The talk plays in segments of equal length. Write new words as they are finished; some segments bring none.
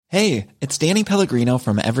Hey, it's Danny Pellegrino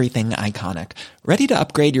from Everything Iconic. Ready to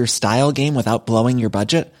upgrade your style game without blowing your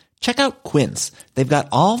budget? Check out Quince. They've got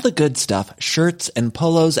all the good stuff, shirts and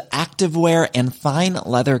polos, activewear, and fine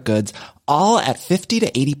leather goods, all at 50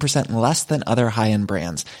 to 80% less than other high-end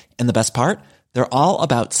brands. And the best part? They're all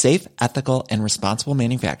about safe, ethical, and responsible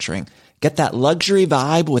manufacturing. Get that luxury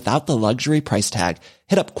vibe without the luxury price tag.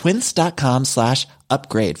 Hit up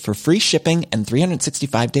quince.com/upgrade for free shipping and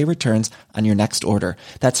 365-day returns on your next order.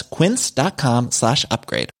 That's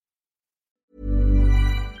quince.com/upgrade.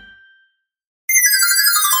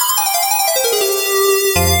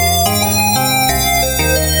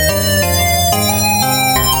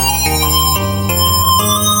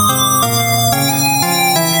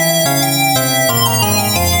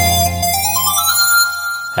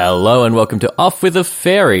 Hello and welcome to Off with the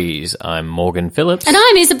Fairies. I'm Morgan Phillips. And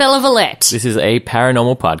I'm Isabella Vallette. This is a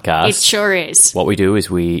paranormal podcast. It sure is. What we do is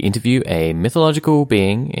we interview a mythological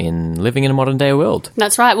being living in a modern day world.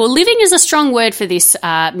 That's right. Well, living is a strong word for this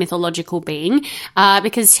mythological being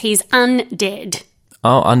because he's undead.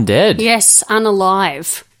 Oh, undead? Yes,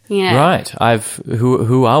 unalive. Yeah. Right.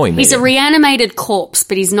 Who are we meeting? He's a reanimated corpse,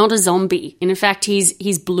 but he's not a zombie. And in fact,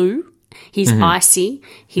 he's blue. He's icy,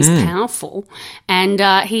 he's powerful, and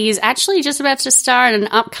he is actually just about to star in an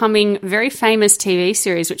upcoming very famous TV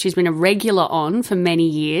series, which he's been a regular on for many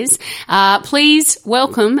years. Please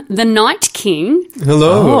welcome the Night King.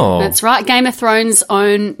 Hello. Oh. That's right, Game of Thrones'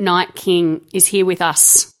 own Night King is here with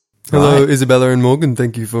us. Hello, Isabella and Morgan.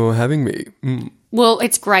 Thank you for having me. Well,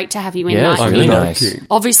 it's great to have you in, Yeah, Night it's really King. nice.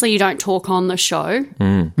 Obviously, you don't talk on the show.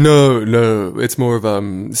 No. It's more of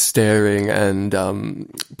staring and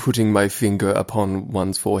putting my finger upon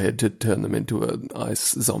one's forehead to turn them into an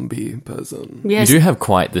ice zombie person. Yes, You do have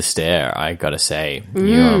quite the stare, I gotta say.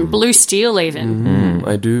 blue steel even.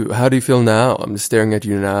 I do. How do you feel now? I'm staring at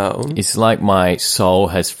you now. It's like my soul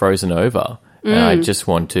has frozen over. And I just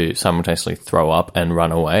want to simultaneously throw up and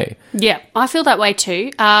run away. Yeah, I feel that way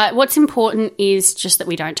too. What's important is just that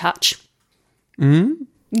we don't touch.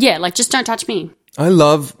 Yeah, like just don't touch me. I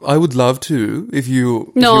would love to if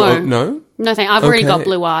you... No. No? No, thank. I've already Okay. got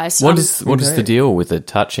blue eyes. What is the okay. deal with the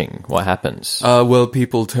touching? What happens? Well,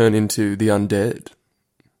 people turn into the undead.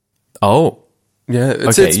 Oh. Yeah,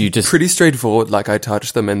 it's Okay, you just- pretty straightforward. Like I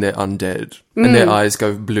touch them and they're undead, and their eyes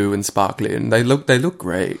go blue and sparkly, and they look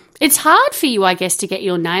great. It's hard for you, I guess, to get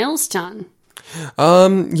your nails done.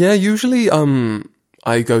 Yeah, usually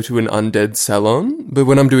I go to an undead salon, but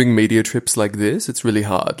when I'm doing media trips like this, it's really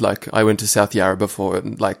hard. Like I went to South Yarra before,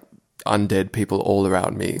 and like undead people all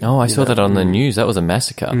around me. Oh, I saw that on the news. That was a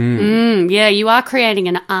massacre. Yeah, you are creating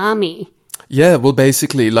an army. Yeah, well,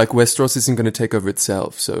 basically, like Westeros isn't going to take over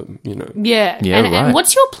itself, so you know. Yeah. Yeah, and right.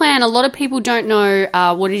 what's your plan? A lot of people don't know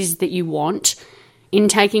what it is that you want in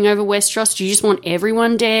taking over Westeros. Do you just want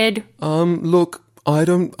everyone dead? Look, I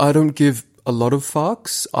don't give a lot of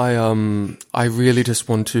fucks. I really just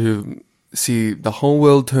want to see the whole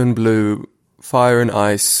world turn blue, fire and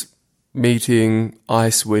ice meeting,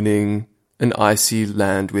 ice winning, an icy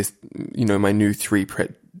land with, you know, my new 3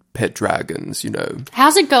 pet dragons, you know.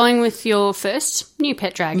 How's it going with your first new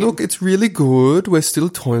pet dragon? Look, it's really good. We're still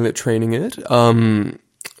toilet training it,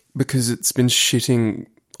 because it's been shitting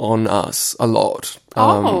on us a lot.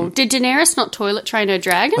 Did Daenerys not toilet train her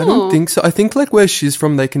dragon? I don't think so. I think like where she's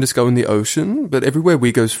from, they can just go in the ocean, but everywhere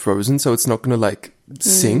we go is frozen, so it's not going to like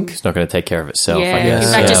sink. It's not going to take care of itself, Yeah, I guess.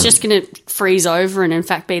 in fact, it's just going to freeze over and in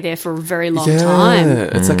fact be there for a very long Yeah, time.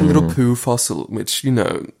 it's like a little poo fossil, which, you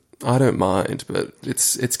know, I don't mind, but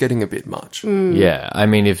it's getting a bit much. Yeah, I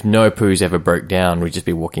mean, if no poos ever broke down, we'd just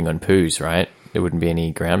be walking on poos, right? There wouldn't be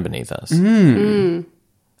any ground beneath us.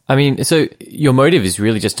 I mean, so your motive is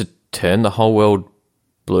really just to turn the whole world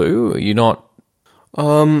blue? You're not...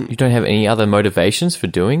 you don't have any other motivations for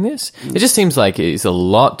doing this? It just seems like it's a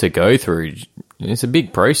lot to go through. It's a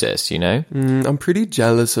big process, you know? I'm pretty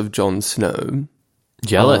jealous of Jon Snow.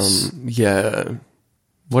 Jealous? Yeah.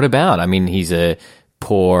 What about? I mean, he's a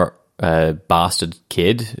poor bastard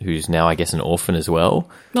kid who's now, I guess, an orphan as well.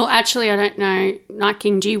 Well, actually, I don't know. Night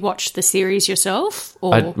King, do you watch the series yourself?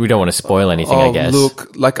 Or We don't want to spoil anything, I guess.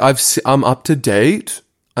 Look, like I'm up to date.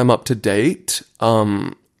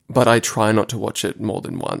 But I try not to watch it more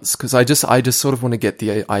than once because I just sort of want to get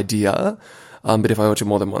the idea. But if I watch it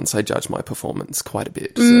more than once, I judge my performance quite a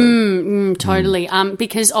bit. So. Totally.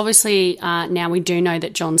 Because obviously now we do know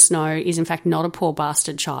that Jon Snow is in fact not a poor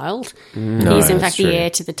bastard child. No, He's in that's fact true. the heir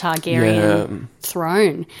to the Targaryen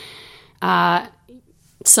throne.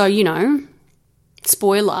 So, you know,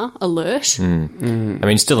 spoiler alert. I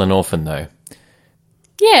mean, still an orphan, though.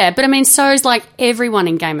 Yeah, but I mean, so is like everyone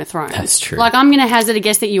in Game of Thrones. That's true. Like, I'm going to hazard a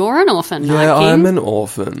guess that you're an orphan, Night Yeah, King. I'm an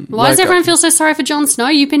orphan. Why does Like, everyone feel so sorry for Jon Snow?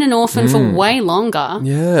 You've been an orphan for way longer.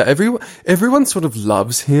 Yeah, everyone sort of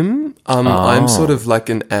loves him. I'm sort of like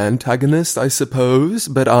an antagonist, I suppose,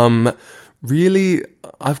 but really,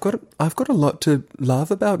 I've got a lot to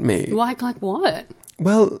love about me. Like what?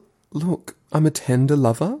 Well, look, I'm a tender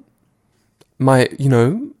lover.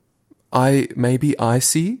 I may be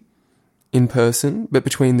icy in person, but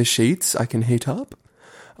between the sheets, I can heat up.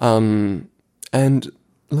 And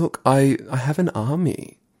look, I have an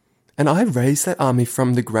army, and I raised that army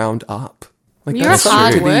from the ground up. Like, You're a that's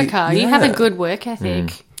hard really- worker. You have a yeah. good work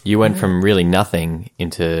ethic. You went from really nothing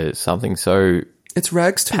into something so... It's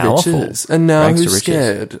rags to Powerful. riches, and now Rags to who's riches.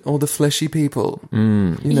 scared? All the fleshy people. You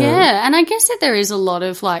know? Yeah, and I guess that there is a lot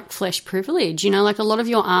of like flesh privilege. You know, like a lot of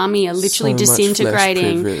your army are literally So much flesh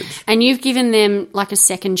disintegrating, privilege. and you've given them like a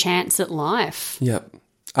second chance at life. Yeah,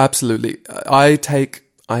 absolutely. I take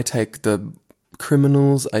the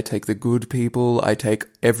criminals. I take the good people. I take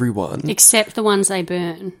everyone. Except the ones they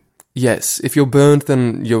burn. Yes, if you're burnt,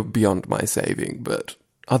 then you're beyond my saving. But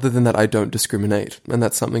other than that, I don't discriminate, and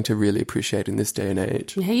that's something to really appreciate in this day and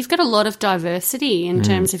age. Yeah, you've got a lot of diversity in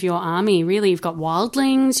terms of your army. Really, you've got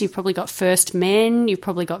wildlings. You've probably got first men. You've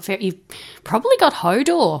probably got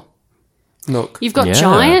Hodor. Look, You've got Yeah.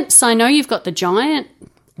 giants. I know you've got the giant.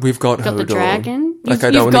 we've got got Hodor. the dragon. Like, You've-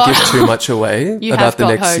 I don't you've want to got- give too much away You about have the got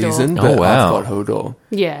next Hodor. season, Oh, but wow. I've got Hodor.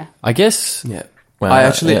 Yeah. I guess... Yeah. Well, I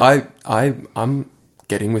actually, yeah. I'm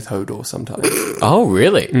getting with Hodor sometimes. Oh,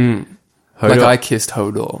 really? Like, Hodor- I kissed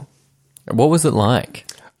Hodor. What was it like?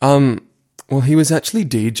 Well, he was actually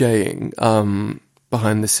DJing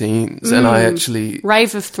behind the scenes, and I actually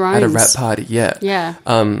Rave of Thrones. had a rap party. Yeah, Yeah.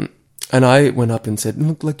 and I went up and said,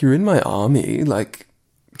 "Look, like you're in my army. Like,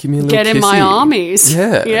 give me a little Get in my kissy." armies.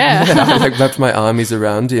 Yeah, Yeah. I like wrapped my armies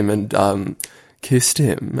around him and kissed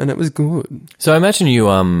him, and it was good. So I imagine you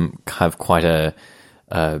have quite a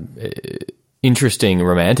interesting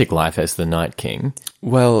romantic life as the Night King.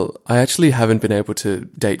 Well, I actually haven't been able to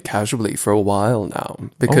date casually for a while now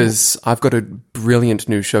because I've got a brilliant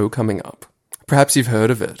new show coming up. Perhaps you've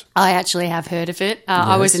heard of it. I actually have heard of it.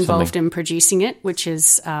 I was involved in producing it, which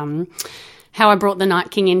is how I brought the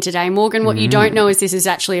Night King in today. Morgan, what you don't know is this is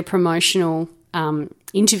actually a promotional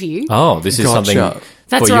interview. Oh, this is Gotcha. something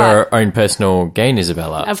That's for right. your own personal gain,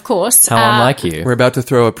 Isabella. Of course. How unlike you. We're about to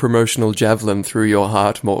throw a promotional javelin through your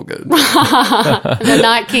heart, Morgan. The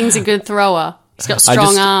Night King's a good thrower. He's got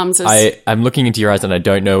strong arms. I'm looking into your eyes and I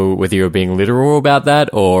don't know whether you're being literal about that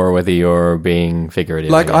or whether you're being figurative.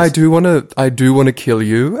 Like, I guess. do want to kill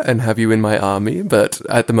you and have you in my army, but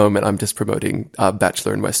at the moment I'm just promoting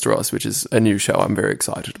Bachelor in Westeros, which is a new show I'm very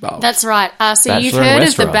excited about. That's right. So you've Bachelor in heard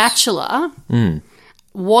of The Westeros. Bachelor.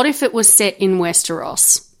 What if it was set in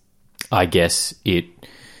Westeros? I guess it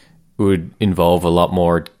would involve a lot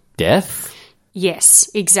more death. Yes,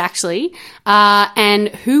 exactly. And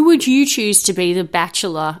who would you choose to be the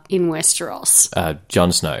Bachelor in Westeros?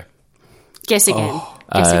 Jon Snow. Guess again.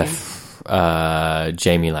 Guess again.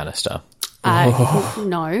 Jamie Lannister.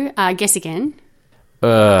 No. Guess again.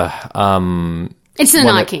 Um, It's the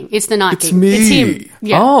Night King. It's the Night It's King. me. It's him.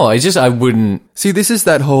 Yeah. Oh, I wouldn't. See, this is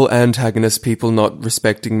that whole antagonist people not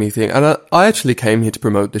respecting me thing. And I actually came here to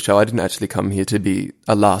promote the show. I didn't actually come here to be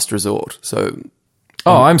a last resort. So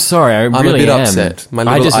Oh, I'm sorry. I'm a really bit am. upset. My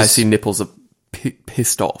I little just- icy nipples are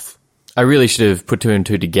pissed off. I really should have put two and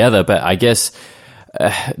two together, but I guess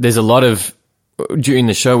there's a lot of during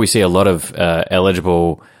the show we see a lot of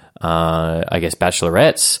eligible, I guess,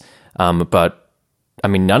 bachelorettes, but I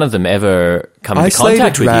mean none of them ever come I into slayed a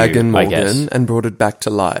contact with dragon, you. I guess Morgan, and brought it back to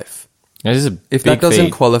life. this is a If big that doesn't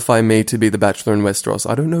feat. qualify me to be the Bachelor in Westeros,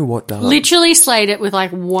 I don't know what does. Literally slayed it with like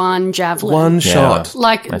one javelin. One shot.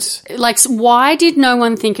 Like, That's- why did no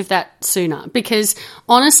one think of that sooner? Because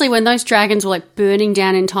honestly, when those dragons were like burning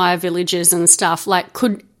down entire villages and stuff, like,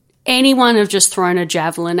 could anyone have just thrown a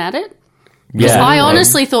javelin at it? yeah, I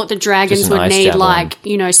honestly thought the dragons Just an would ice need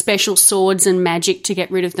javelin. like, special swords and magic to get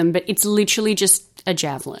rid of them, but it's literally just a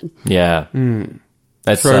javelin. yeah.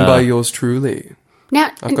 That's Thrown by yours truly. Now,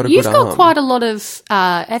 got a you've good got arm. quite a lot of.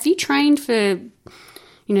 Have you trained for,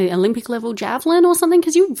 Olympic level javelin or something?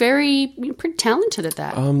 Because you're pretty talented at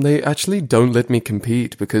that. They actually don't let me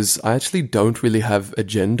compete because I actually don't really have a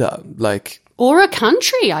gender. Like, Or a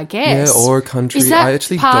country, I guess. Yeah, or a country. Is that I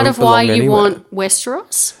actually part don't of why belong you anywhere. want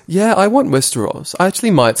Westeros? yeah, I want Westeros. I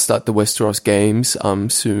actually might start the Westeros games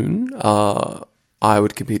soon. I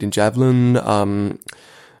would compete in javelin.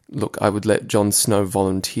 Look, I would let Jon Snow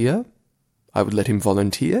volunteer. I would let him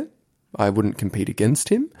volunteer. I wouldn't compete against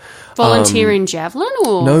him. Volunteer in javelin,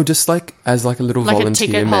 or No, just like as like a little Like a volunteer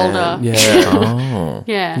ticket man. holder. Yeah.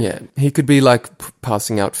 yeah. Yeah. He could be like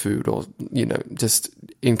passing out food or, just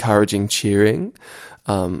encouraging cheering.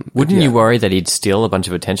 Wouldn't you worry that he'd steal a bunch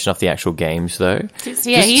of attention off the actual games, though? Yeah, Just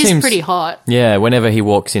he is seems- pretty hot. Yeah, whenever he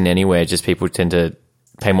walks in anywhere, just people tend to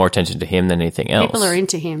pay more attention to him than anything else. People are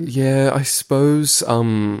into him. Yeah, I suppose,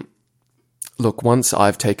 look, once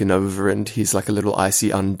I've taken over and he's like a little icy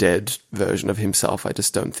undead version of himself, I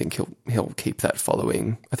just don't think he'll keep that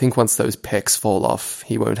following. I think once those pecs fall off,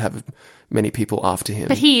 he won't have many people after him.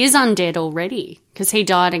 But he is undead already because he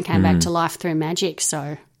died and came back to life through magic. So,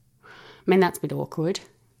 I mean, that's a bit awkward.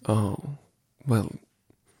 Oh, well,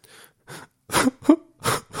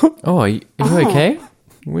 Oh, are you okay?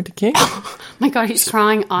 With the king? Oh my God, he's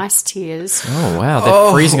crying ice tears. Oh, wow.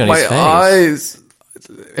 They're freezing on his my face. eyes.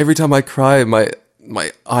 Every time I cry, my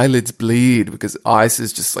eyelids bleed because ice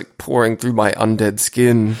is just like pouring through my undead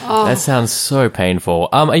skin. That sounds so painful.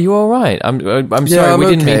 Are you all right? I'm Yeah, sorry. I'm We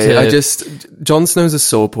didn't okay. mean to. Jon Snow's a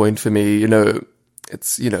sore point for me.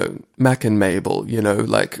 It's Mac and Mabel.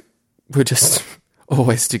 Like we're just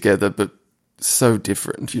always together, but so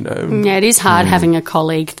different. Yeah, it is hard having a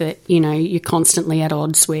colleague that, you're constantly at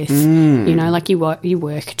odds with. Like you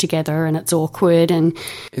work together and it's awkward and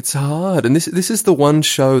It's hard, and this is the one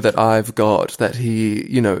show that I've got that he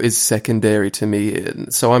is secondary to me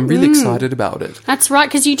in. So I'm really excited about it. that's right,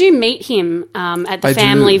 because you do meet him at the I do.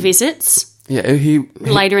 family visits Yeah, he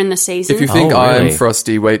later in the season. If you think Oh, I'm really?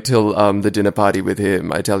 Frosty, wait till the dinner party with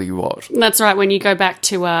him. I tell you what. That's right, when you go back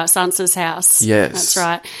to Sansa's house. Yes. That's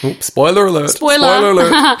right. Oh, spoiler alert. Spoiler.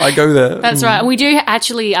 alert. I go there. That's right. We do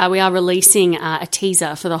actually, we are releasing a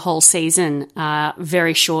teaser for the whole season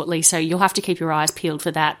very shortly, so you'll have to keep your eyes peeled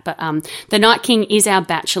for that. But the Night King is our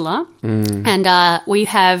bachelor, and we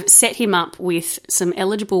have set him up with some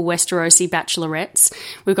eligible Westerosi bachelorettes.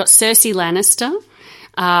 We've got Cersei Lannister.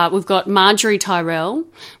 We've got Marjorie Tyrell.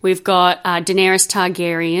 We've got Daenerys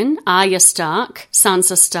Targaryen, Arya Stark,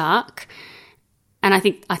 Sansa Stark. And I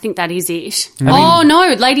think that is it. No,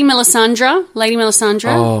 Lady Melisandre.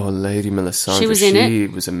 Oh, Lady Melisandre. She was in it. She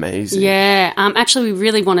was amazing. Yeah. Actually, we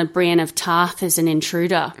really wanted Brienne of Tarth as an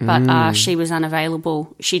intruder, but she was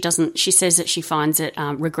unavailable. She says that she finds it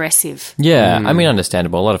regressive. Yeah, I mean,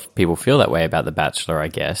 understandable. A lot of people feel that way about The Bachelor, I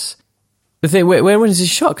guess. The thing, when was this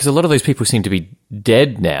shot? Because a lot of those people seem to be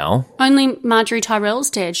dead now. Only Marjorie Tyrell's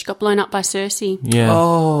dead. She got blown up by Cersei. Yeah.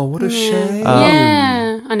 Oh, what a shame.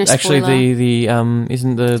 Yeah. I know. Actually, spoiler. the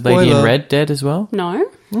isn't the lady in Spoiler. red dead as well? No.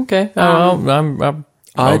 Okay.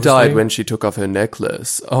 I died when she took off her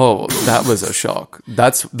necklace. Oh, that was a shock.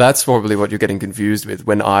 That's probably what you're getting confused with.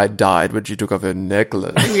 When I died, when she took off her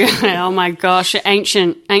necklace. Yeah, oh my gosh,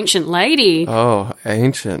 ancient lady. Oh,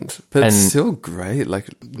 ancient, but And- still great. Like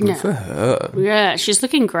good for her. Yeah, she's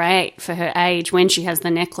looking great for her age when she has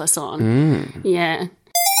the necklace on. Yeah.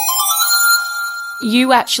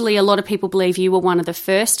 You actually, a lot of people believe you were one of the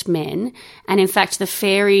first men, and in fact, the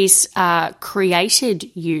fairies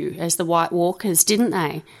created you as the White Walkers, didn't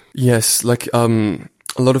they? Yes, like a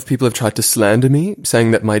lot of people have tried to slander me,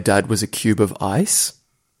 saying that my dad was a cube of ice.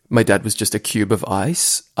 My dad was just a cube of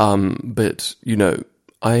ice. But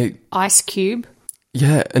Ice Cube.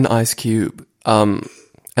 yeah, an ice cube. And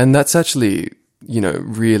that's actually,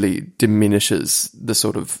 really diminishes the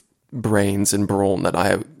sort of brains and brawn that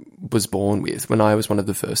I was born with when I was one of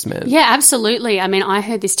the first men. Yeah, absolutely. I mean, I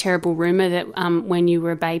heard this terrible rumor that when you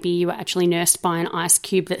were a baby, you were actually nursed by an ice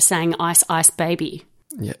cube that sang "Ice, Ice, Baby."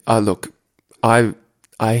 Yeah. Look, I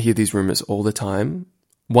hear these rumors all the time.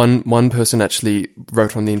 One person actually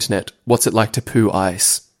wrote on the internet, "What's it like to poo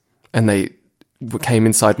ice?" And they came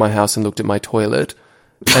inside my house and looked at my toilet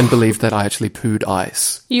and believed that I actually pooed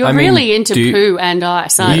ice. You're I mean, really into poo and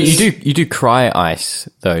ice, aren't you? You do cry ice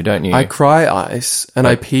though, don't you? I cry ice and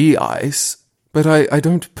I pee ice, but I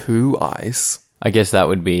don't poo ice. I guess that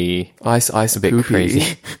would be Ice, a bit poopy.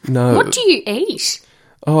 crazy. No. What do you eat?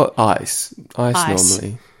 Oh, ice. Ice.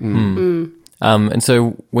 Normally. and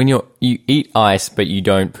so when you eat ice but you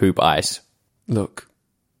don't poop ice. Look,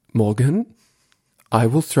 Morgan, I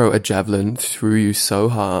will throw a javelin through you so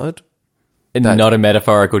hard. Not a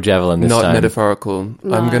metaphorical javelin this Not time. metaphorical.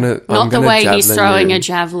 No, I'm gonna not the way he's javelin throwing you. a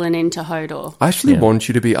javelin into Hodor. I actually want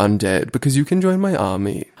you to be undead because you can join my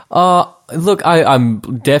army. Look, I'm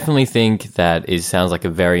definitely think that sounds like a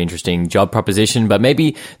very interesting job proposition, but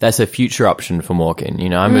maybe that's a future option for Morgan.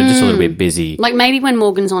 I'm just a little bit busy. Like maybe when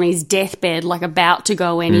Morgan's on his deathbed, like about to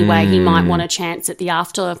go anyway, he might want a chance at the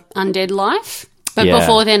after undead life. But Yeah.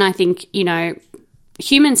 before then, I think,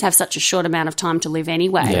 humans have such a short amount of time to live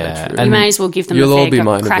anyway. Yeah, You and may as well give them You'll a all fair be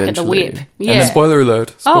mine crack at the eventually. whip. And Yeah. spoiler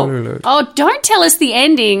alert. Spoiler alert. Oh, don't tell us the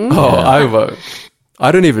ending. Oh, I won't.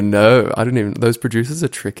 I don't even know. Those producers are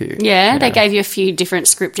tricky. Yeah, they gave you a few different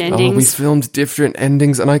script Oh, we endings. filmed different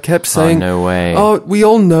endings, and I kept saying, no way. Oh, we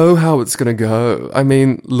all know how it's going to go. I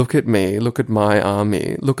mean, look at me. Look at my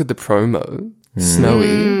army. Look at the promo.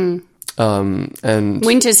 Snowy. And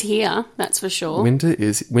Winter's here, that's for sure.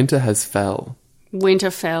 winter has fell. Winter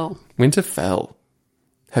fell. Winter fell.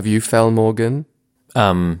 Have you fell, Morgan?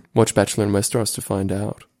 Um, Watch Bachelor in Westeros to find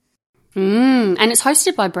out. And it's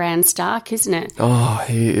hosted by Bran Stark, isn't it? Oh,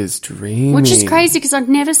 he is dreamy. Which is crazy because I've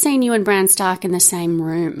never seen you and Bran Stark in the same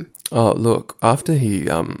room. Oh, look, after he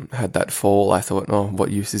had that fall, I thought, oh,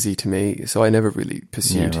 what use is he to me? So I never really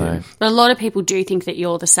pursued him. right. But a lot of people do think that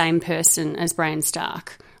you're the same person as Bran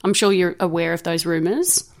Stark. I'm sure you're aware of those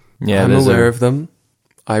rumours. yeah, I'm there's aware of them.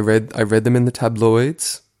 I read them in the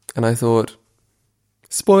tabloids, and I thought,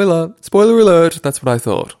 spoiler alert. That's what I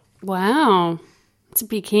thought. Wow. It's a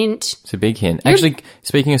big hint. It's a big hint. Actually,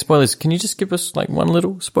 speaking of spoilers, can you just give us like one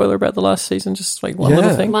little spoiler about the last season? Just like one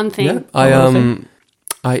little thing. One thing. Yeah,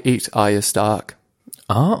 I eat Arya Stark.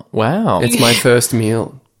 Oh, wow! It's my first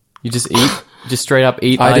meal. You just eat, just straight up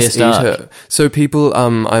eat I Arya just Stark. eat her. So people,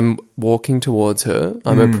 I'm walking towards her.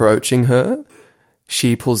 I'm approaching her.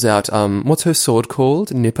 She pulls out, what's her sword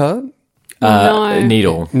called? Nipper? No.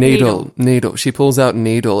 Needle. Needle. She pulls out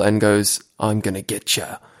needle and goes, I'm gonna get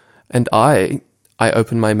ya. And I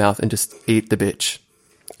open my mouth and just eat the bitch.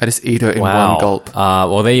 I just eat her in Wow. one gulp.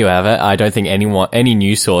 Well, there you have it. I don't think any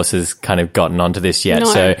news source has kind of gotten onto this yet. No,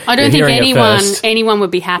 So I don't think hearing it first- anyone would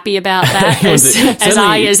be happy about that as Certainly-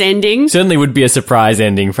 Arya's ending. Certainly would be a surprise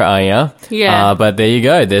ending for Arya. Yeah. But there you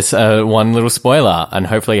go. There's one little spoiler, and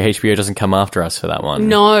hopefully HBO doesn't come after us for that one.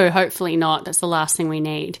 No, hopefully not. That's the last thing we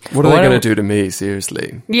need. What are Why they going don't- to do to me,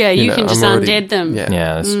 seriously? Yeah, you know, can just I'm already- undead them. Yeah.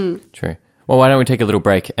 Yeah, that's true. Well, why don't we take a little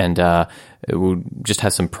break and we'll just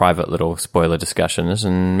have some private little spoiler discussions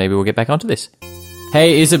and maybe we'll get back onto this.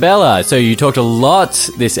 Hey, Isabella. So you talked a lot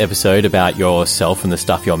this episode about yourself and the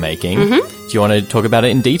stuff you're making. Do you want to talk about it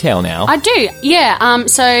in detail now? I do, yeah.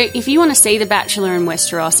 So if you want to see The Bachelor in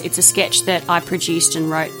Westeros, it's a sketch that I produced and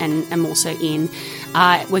wrote and am also in.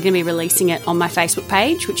 We're going to be releasing it on my Facebook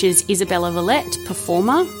page, which is Isabella Villette,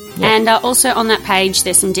 performer. And also on that page,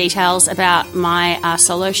 there's some details about my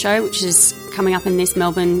solo show, which is coming up in this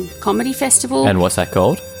Melbourne Comedy Festival. And what's that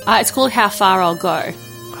called? It's called How Far I'll Go.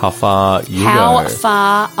 How far you How go?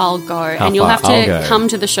 far I'll go. And you'll far have I'll to go. come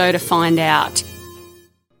to the show to find out.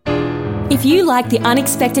 If you like the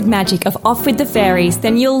unexpected magic of Off with the Fairies,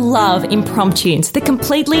 then you'll love Impromptunes, the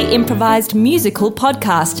completely improvised musical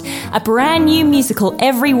podcast. A brand new musical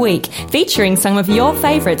every week, featuring some of your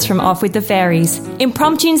favourites from Off with the Fairies.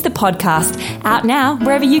 Impromptunes, the podcast, out now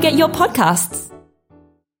wherever you get your podcasts.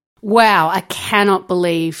 Wow, I cannot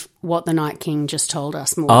believe what the Night King just told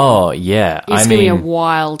us more. Oh, yeah. It's I going to be a mean,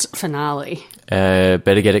 wild finale.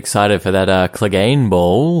 better get excited for that Clegane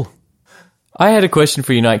Ball. I had a question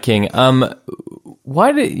for you, Night King.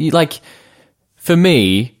 Why did you, like, for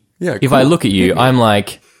me, Yeah, if cool. I look at you, I'm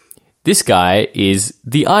like, this guy is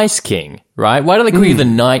the Ice King, right? Why do they call you the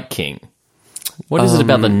Night King? What is it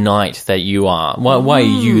about the knight that you are? Why are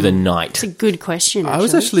you the knight? It's a good question. I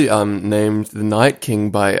was actually named the Night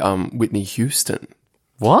King by Whitney Houston.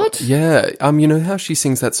 What? Yeah, you know how she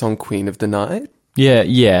sings that song Queen of the Night? Yeah,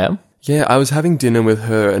 yeah. Yeah, I was having dinner with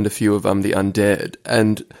her and a few of the undead,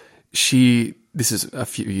 and this is a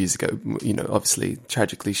few years ago, you know, obviously,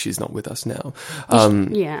 tragically, she's not with us now.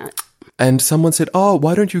 Yeah. And someone said, oh,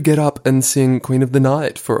 why don't you get up and sing Queen of the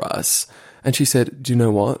Night for us? And she said, do you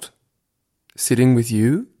know what? Sitting with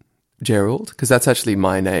you, Gerald, because that's actually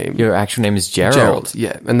my name. Your actual name is Gerald. Gerald,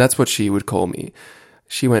 yeah, and that's what she would call me.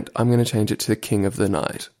 She went, I'm going to change it to King of the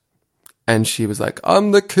Night. And she was like,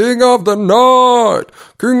 I'm the King of the Night,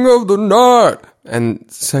 King of the Night, and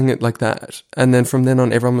sang it like that. And then from then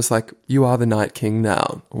on, everyone was like, you are the Night King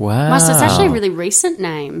now. Wow. It's actually a really recent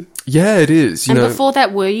name. Yeah, it is. You And know, before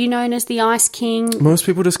that, were you known as the Ice King? most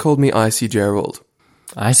people just called me Icy Gerald.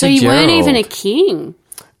 I So said you Gerald. weren't even a king.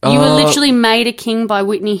 You were literally made a king by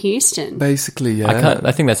Whitney Houston. Basically, yeah.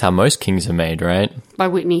 I think that's how most kings are made, right? By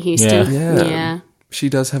Whitney Houston. Yeah. Yeah. She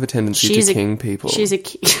does have a tendency to king people. She's a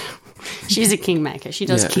she's a kingmaker. She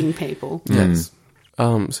does Yeah. king people. Yes.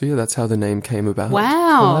 So yeah, that's how the name came about.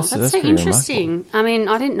 Wow, that's that's so pretty interesting. I mean,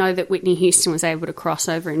 I didn't know that Whitney Houston was able to cross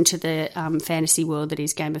over into the fantasy world that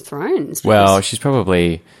is Game of Thrones. Well, she's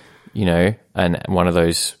probably, you know, one of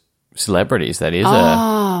those celebrities that is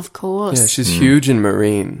oh, of course. Yeah, she's huge in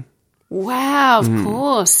Marine. Wow, of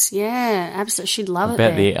course. Yeah, absolutely. She'd love I it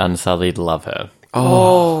bet there. the Unsullied love her.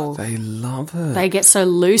 Oh. They love her. They get so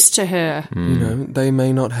loose to her. You know, they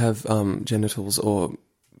may not have genitals or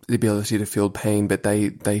the ability to feel pain, but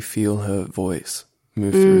they feel her voice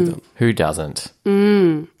move through them. Who doesn't?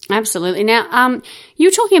 Absolutely. Now, you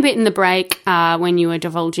were talking a bit in the break when you were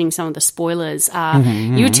divulging some of the spoilers.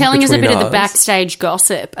 You were telling us a Between bit of the us. backstage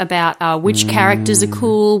gossip about which characters are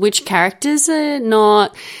cool, which characters are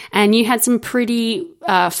not, and you had some pretty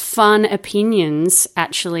fun opinions,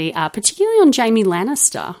 actually, particularly on Jaime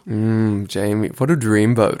Lannister. Jamie, what a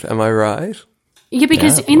dreamboat, am I right? Yeah,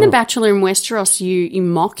 because in The Bachelor in Westeros, you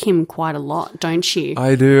mock him quite a lot, don't you?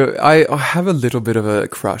 I do. I have a little bit of a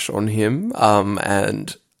crush on him,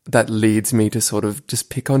 and that leads me to sort of just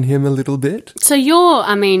pick on him a little bit. So your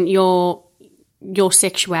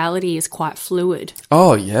sexuality is quite fluid,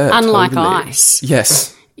 Oh, yeah. unlike totally. ice.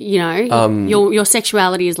 Yes. You know, your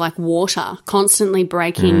sexuality is like water, constantly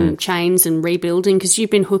breaking chains and rebuilding. Because you've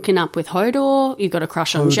been hooking up with Hodor, you've got a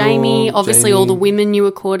crush on Hodor, Jamie. Obviously, all the women you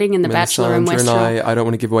were courting in The Bachelor in Melisandre and Westeros. I don't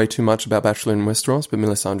want to give away too much about Bachelor in Westeros, but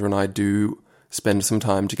Melisandre and I do spend some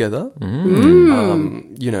time together.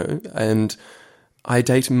 You know, and I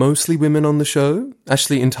date mostly women on the show,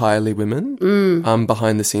 actually entirely women.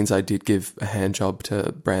 Behind the scenes, I did give a hand job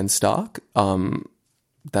to Bran Stark.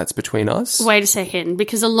 That's between us. Wait a second,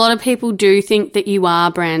 because a lot of people do think that you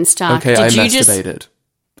are Bran Stark. Okay, I Did you just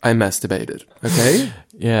masturbated, okay?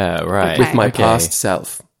 Yeah, right. With my Okay. past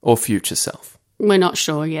self or future self. We're not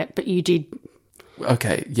sure yet, but you did.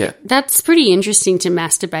 Okay, yeah. That's pretty interesting to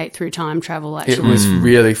masturbate through time travel, It actually. was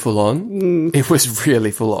really full on. It was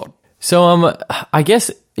really full on. So, I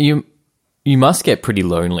guess you must get pretty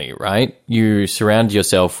lonely, right? You surround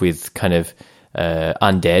yourself with kind of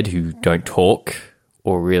undead who don't talk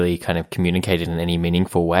or really kind of communicate in any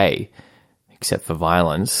meaningful way, except for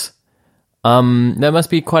violence. That must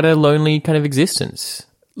be quite a lonely kind of existence.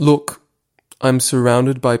 Look, I'm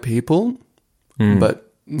surrounded by people,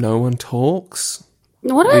 but no one talks.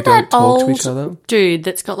 What We about don't that talk to old each other. dude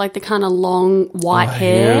that's got like the kind of long white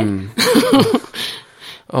hair? Him.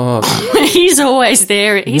 He's always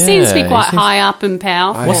there. He seems to be Yeah, quite he seems- high up and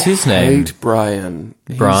powerful. What's his I name? hate Brian.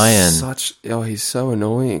 Brian. He's so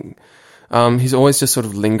annoying. He's always just sort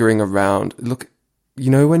of lingering around. Look, you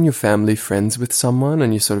know when you're family friends with someone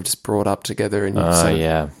and you sort of just brought up together and you sort of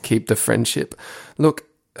yeah. keep the friendship. Look,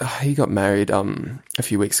 he got married a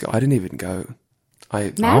few weeks ago. I didn't even go.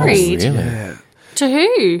 Married? Really? Yeah. To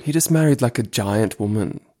who? He just married like a giant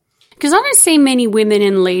woman. Because I don't see many women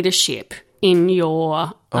in leadership in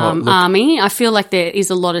your army. I feel like there is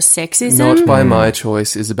a lot of sexism. Not by my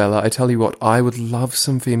choice, Isabella. I tell you what, I would love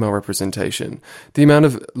some female representation. The amount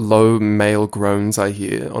of low male groans I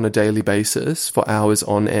hear on a daily basis for hours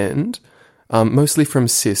on end, mostly from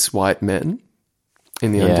cis white men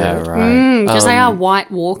in the Yeah, undead. right. Because they are white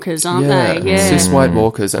walkers, aren't they? Yeah. cis white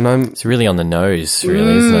walkers, and I'm It's really on the nose,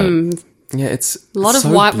 really, isn't it? it's A lot of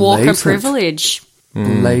so white walker blatant. privilege.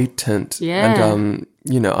 Blatant. Yeah. And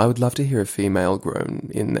I would love to hear a female groan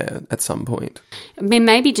in there at some point. I mean,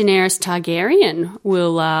 maybe Daenerys Targaryen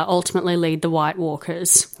will ultimately lead the White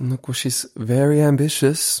Walkers. Look, well, she's very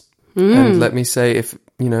ambitious. And let me say, if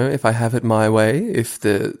I have it my way, if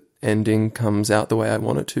the ending comes out the way I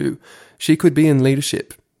want it to, she could be in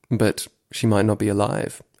leadership, but she might not be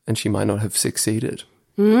alive and she might not have succeeded.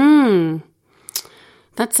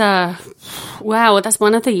 That's wow. That's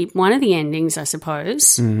one of the endings, I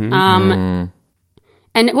suppose. And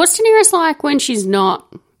what's Daenerys like when she's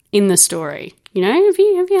not in the story? You know, have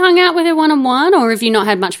you hung out with her one-on-one, or have you not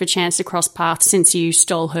had much of a chance to cross paths since you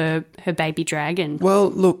stole her baby dragon? Well,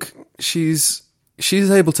 look, she's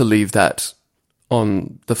able to leave that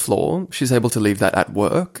on the floor. She's able to leave that at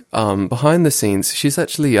work. Behind the scenes, she's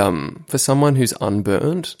actually, for someone who's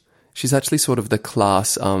unburned, she's actually sort of the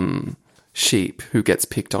class sheep who gets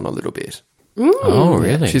picked on a little bit. Oh,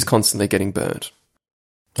 really? She's constantly getting burnt.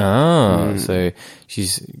 Oh, so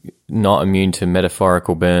she's not immune to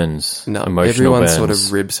metaphorical burns, No, emotional everyone burns. sort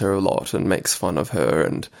of ribs her a lot and makes fun of her,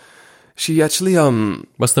 and she actually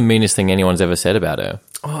What's the meanest thing anyone's ever said about her?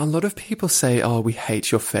 a lot of people say, "Oh, we hate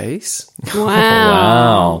your face." Wow.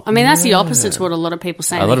 Wow. I mean, that's the opposite to what a lot of people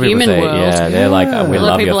say A in lot the of people human say, world. yeah, they're like, we A lot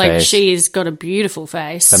love of people your are like, face. she's got a beautiful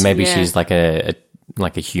face. But maybe Yeah. she's like a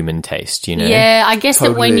human taste, you know? Yeah, I guess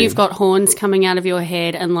that when Totally. you've got horns coming out of your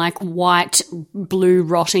head and like white, blue,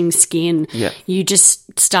 rotting skin, Yeah. you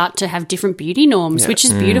just start to have different beauty norms, which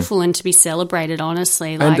is beautiful and to be celebrated,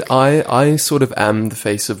 honestly. Like, And I sort of am the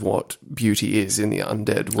face of what beauty is in the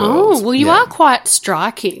undead world. oh, well, you Yeah. are quite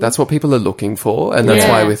striking. That's what people are looking for, and that's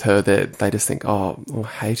Yeah. why with her, they just think, "Oh,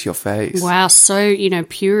 I hate your face." wow, so,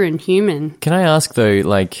 pure and human. Can I ask though,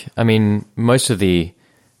 like, I mean, most of the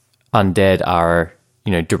undead are,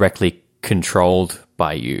 directly controlled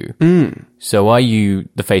by you. So are you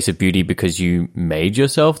the face of beauty because you made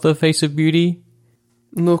yourself the face of beauty?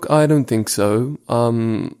 Look, I don't think so.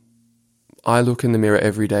 I look in the mirror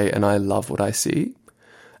every day and I love what I see.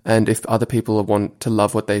 And if other people want to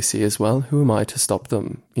love what they see as well, who am I to stop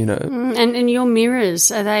them, And your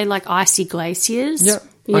mirrors, are they like icy glaciers? Yeah.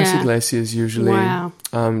 Icy glaciers usually. Wow.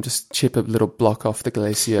 Just chip a little block off the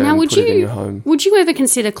glacier Now, and put it in your home. Would you ever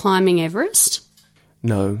consider climbing Everest?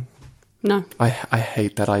 No. No. I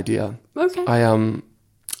hate that idea. Okay.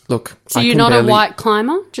 Look. So I you're can not barely, a white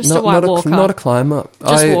climber? Just a white walker? Not a climber.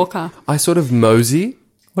 Just walker. I sort of mosey.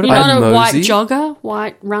 You're not a white jogger,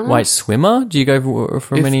 white runner? White swimmer? Do you go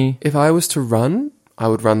for many? If I was to run, I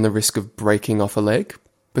would run the risk of breaking off a leg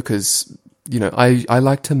because, I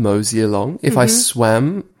like to mosey along. If I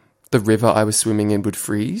swam, the river I was swimming in would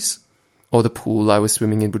freeze or the pool I was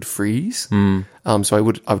swimming in would freeze. So I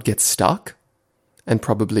would get stuck and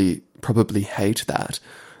probably hate that.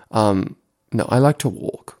 No, I like to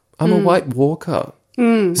walk. I'm a white walker.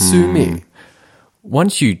 Sue me.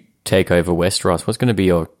 Once you take over Westeros, what's going to be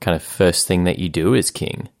your kind of first thing that you do as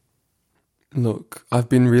king? Look, I've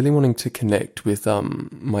been really wanting to connect with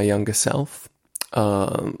my younger self.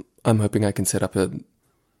 I'm hoping I can set up a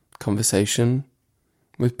conversation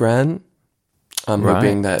with Bran. I'm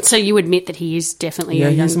hoping that... So you admit that he is definitely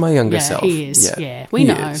he's my younger self. He is, Yeah, We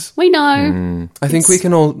know. We know. I think we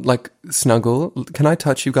can all, snuggle. Can I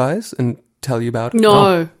touch you guys and tell you about it?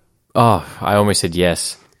 No. Oh, I almost said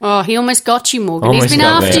yes. Oh, he almost got you, Morgan. Almost He's been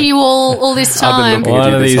got after me. you all this time. I've been looking One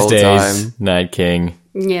at of you this these whole days, time. Night King.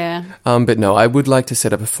 Yeah. But no, I would like to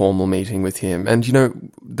set up a formal meeting with him. And,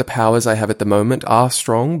 the powers I have at the moment are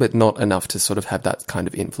strong, but not enough to sort of have that kind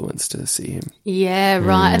of influence to see him. Yeah,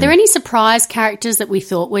 right. Are there any surprise characters that we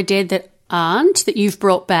thought were dead that aren't, that you've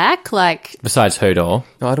brought back? Like, Besides Hodor.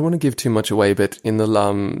 No, I don't want to give too much away, but in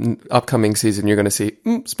the upcoming season, you're going to see,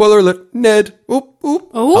 spoiler alert, Ned. Oop, oop.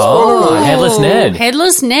 Oh, Headless Ned.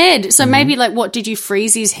 Headless Ned. So maybe, what, did you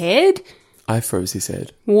freeze his head? I froze his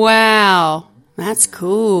head. Wow. That's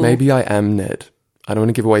cool. Maybe I am Ned. I don't want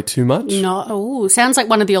to give away too much. No, oh, sounds like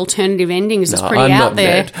one of the alternative endings is No, pretty I'm out not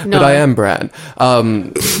there. Ned, but I am Bran.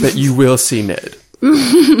 But you will see Ned.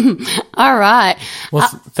 All right. Well,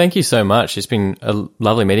 thank you so much. It's been a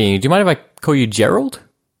lovely meeting you. Do you mind if I call you Gerald?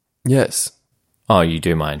 Yes. Oh, you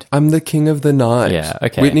do mind? I'm the king of the night. Yeah,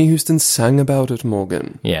 okay. Whitney Houston sang about it,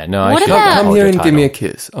 Morgan. Yeah, no, What I should about- Come hold here your and give me a title.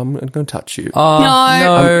 kiss. I'm going to touch you. No,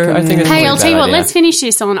 I think it's Hey, probably I'll a tell you bad what, idea. let's finish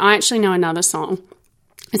this on. I actually know another song.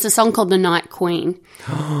 It's a song called The Night Queen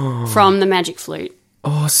from the Magic Flute.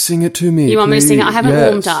 Oh, sing it to me. You want me to sing it? I please. haven't Yes.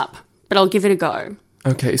 warmed up, but I'll give it a go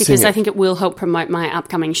Okay, because sing I it. think it will help promote my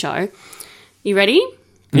upcoming show. You ready?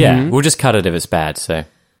 Yeah, we'll just cut it if it's bad, so.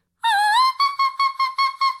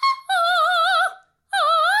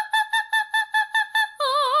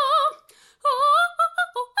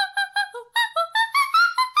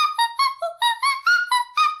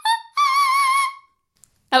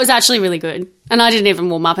 That was actually really good. And I didn't even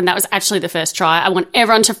warm up, and that was actually the first try. I want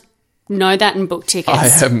everyone to know that and book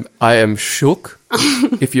tickets. I am shook.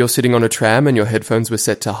 If you're sitting on a tram and your headphones were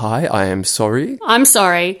set to high, I am sorry. I'm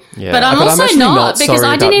sorry. Yeah. But I'm But I'm also actually not, not because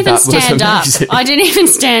sorry I didn't that even that was stand up. amazing. I didn't even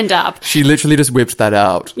stand up. She literally just whipped that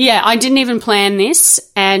out. Yeah, I didn't even plan this.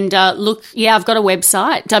 And look, I've got a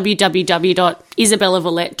website,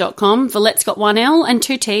 www.isabellavalette.com. Valette's got one L and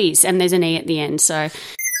two T's, and there's an E at the end. So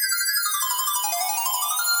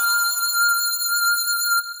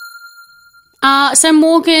So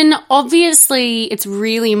Morgan, obviously it's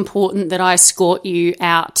really important that I escort you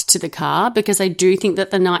out to the car because I do think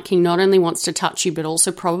that the Night King not only wants to touch you but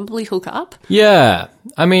also probably hook up. Yeah.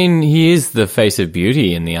 I mean, he is the face of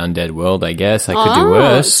beauty in the undead world, I guess. I could do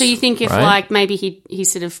worse. So you think if right? like maybe he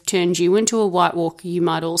sort of turned you into a White Walker, you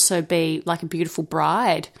might also be like a beautiful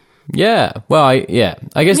bride. Yeah. Well, I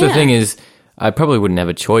guess the Yeah. thing is, I probably wouldn't have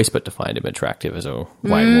a choice but to find him attractive as a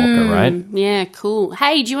White Walker, right? Yeah, cool.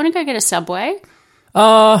 Hey, do you want to go get a Subway?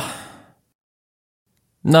 No,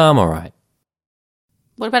 I'm all right.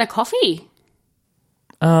 What about a coffee?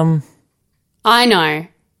 Um, I know.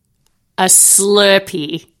 A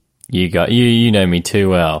Slurpee. you know me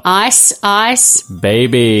too well. Ice.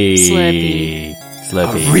 Baby.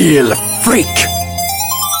 Slurpee. Real freak.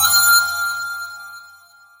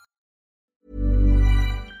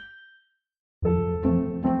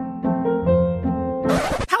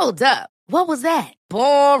 Hold up. What was that?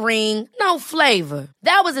 Boring. No flavor.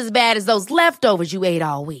 That was as bad as those leftovers you ate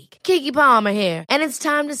all week. Keke Palmer here, and it's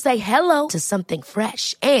time to say hello to something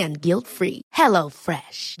fresh and guilt-free. Hello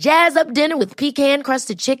Fresh. Jazz up dinner with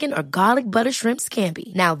pecan-crusted chicken or garlic butter shrimp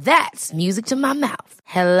scampi. Now that's music to my mouth.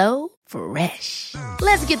 Hello Fresh.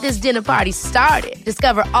 Let's get this dinner party started.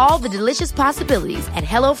 Discover all the delicious possibilities at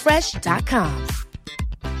HelloFresh.com.